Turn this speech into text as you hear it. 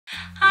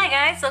Hi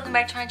guys, welcome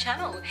back to my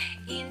channel.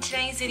 In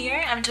today's video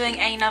I'm doing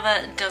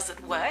another Does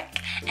It Work,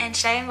 and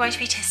today I'm going to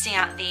be testing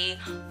out the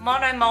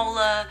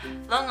Monomola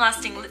long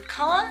lasting lip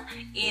colour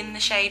in the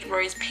shade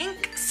Rose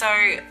Pink.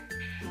 So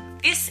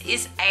this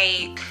is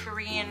a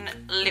Korean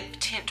lip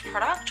tint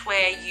product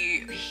where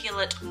you peel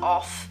it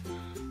off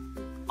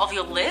of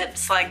your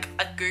lips like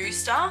a goo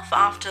stuff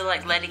after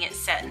like letting it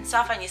set and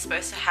stuff, and you're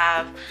supposed to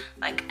have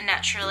like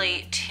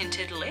naturally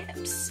tinted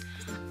lips.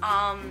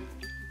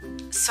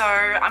 So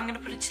I'm gonna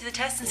put it to the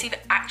test and see if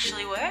it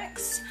actually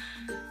works.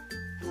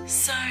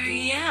 So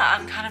yeah,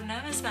 I'm kind of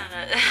nervous about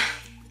it.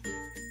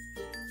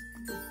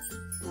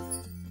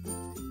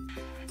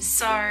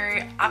 So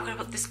I'm gonna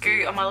put this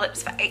goo on my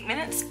lips for 8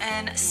 minutes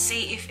and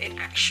see if it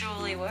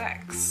actually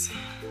works.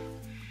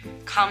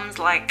 Comes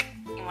like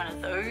in one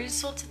of those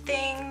sorts of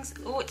things.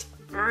 Oh, it's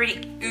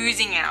already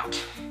oozing out.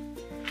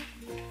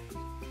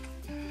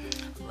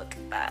 Look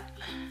at that.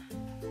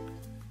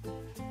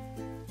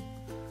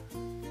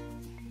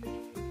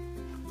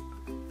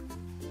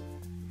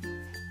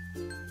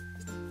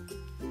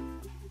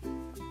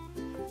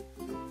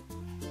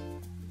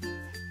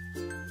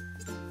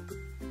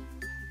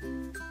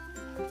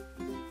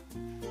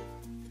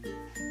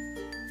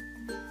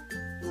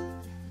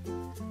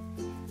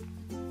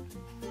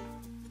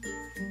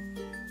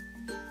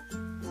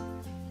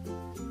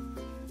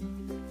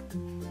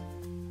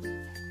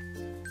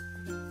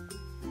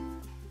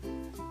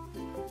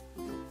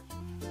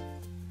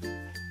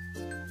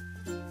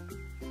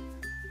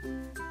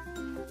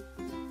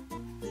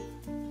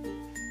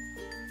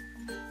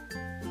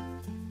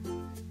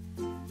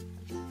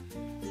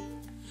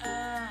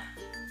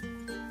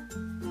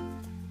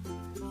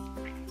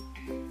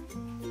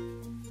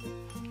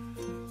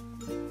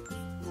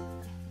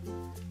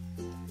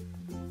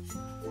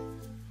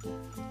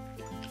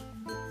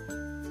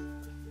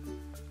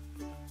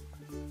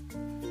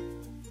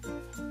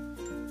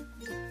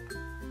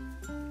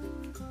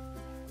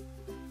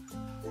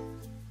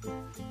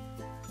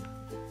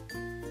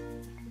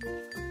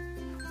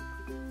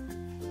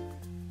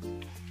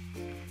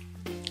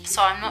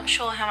 So I'm not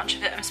sure how much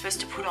of it I'm supposed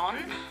to put on,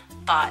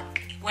 but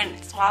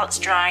while it's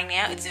drying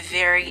now, it's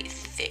very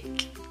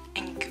thick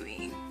and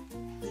gooey.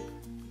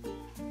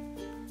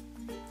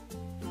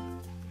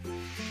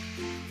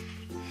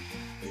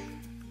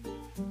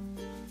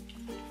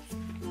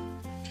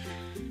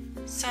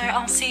 So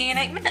I'll see you in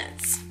 8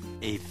 minutes.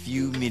 A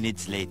few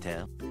minutes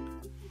later.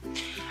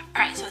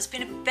 Alright, so it's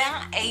been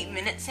about 8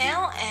 minutes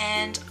now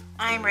and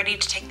I'm ready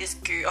to take this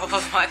goo off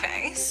of my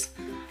face.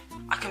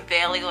 I can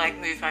barely like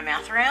move my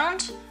mouth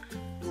around.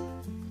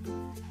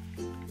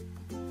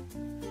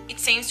 It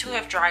seems to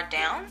have dried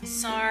down,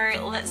 so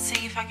let's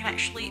see if I can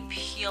actually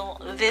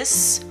peel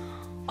this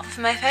off of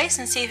my face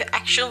and see if it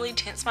actually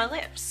tints my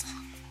lips.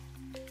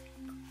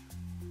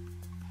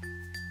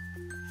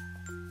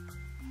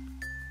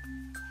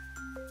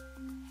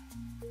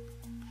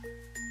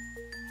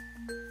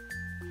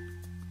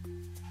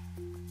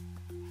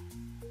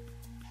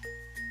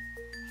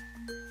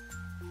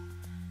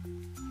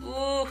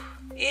 Ooh,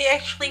 it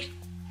actually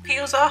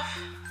peels off.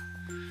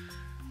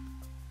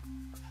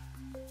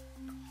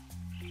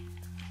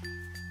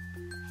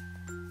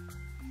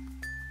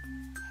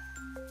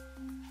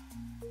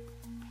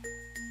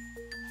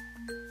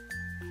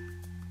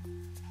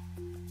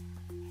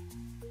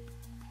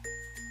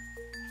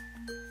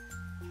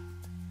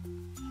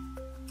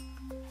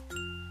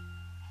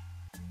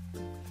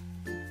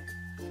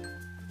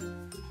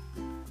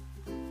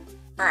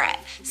 Alright,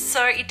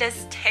 so it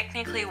does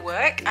technically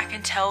work. I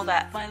can tell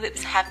that my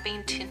lips have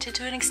been tinted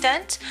to an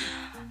extent.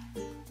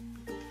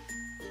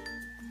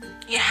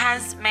 It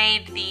has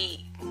made the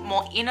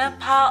more inner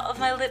part of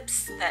my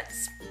lips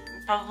that's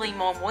probably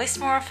more moist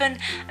more often,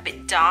 a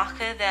bit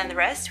darker than the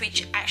rest,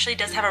 which actually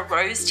does have a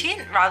rose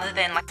tint rather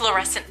than like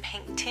fluorescent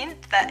pink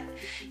tint that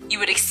you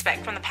would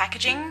expect from the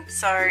packaging.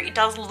 So it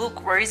does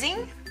look rosy.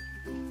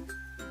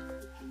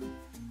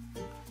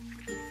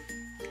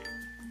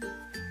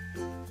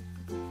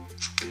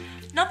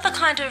 Not the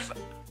kind of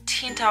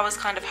tint I was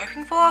kind of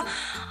hoping for.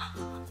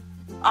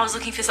 I was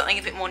looking for something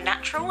a bit more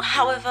natural.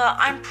 However,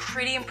 I'm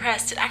pretty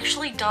impressed. It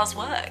actually does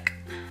work.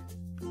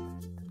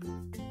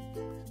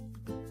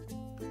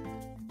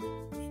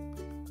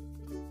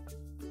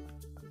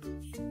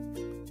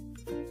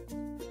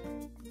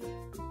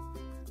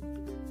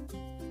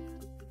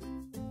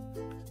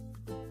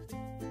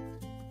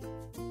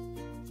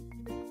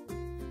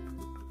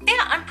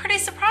 Yeah, I'm pretty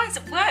surprised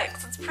it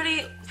works. It's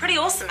pretty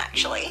awesome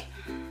actually.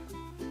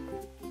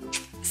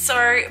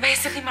 So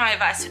basically my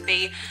advice would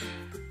be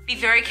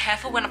very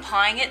careful when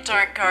applying it.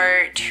 Don't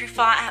go too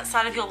far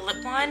outside of your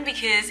lip line,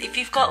 because if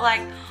you've got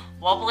like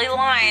wobbly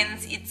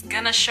lines, it's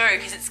gonna show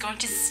because it's going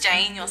to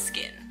stain your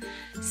skin.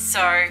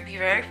 So be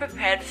very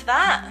prepared for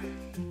that.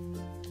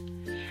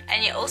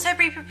 And you also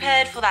be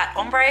prepared for that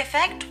ombre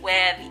effect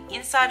where the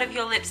inside of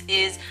your lips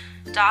is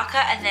darker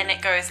and then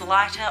it goes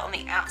lighter on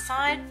the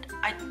outside.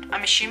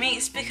 I'm assuming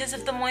it's because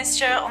of the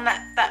moisture on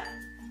that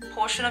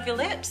portion of your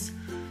lips.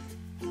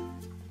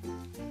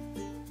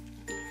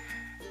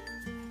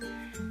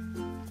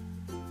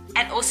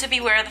 and also be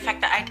aware of the fact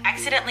that I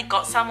accidentally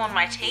got some on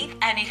my teeth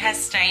and it has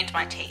stained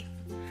my teeth.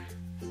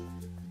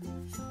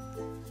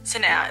 So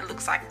now it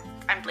looks like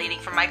I'm bleeding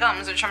from my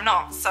gums, which I'm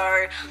not,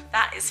 so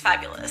that is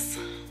fabulous.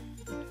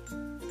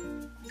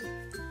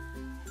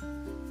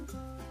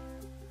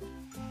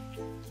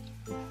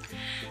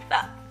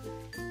 But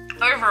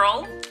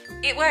overall,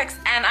 it works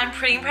and I'm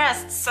pretty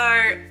impressed.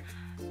 So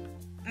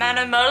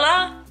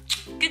Monomola,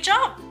 good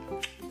job.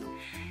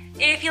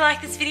 If you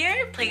like this video,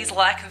 please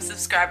like and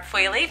subscribe before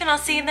you leave, and I'll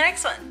see you in the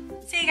next one.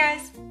 See you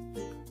guys.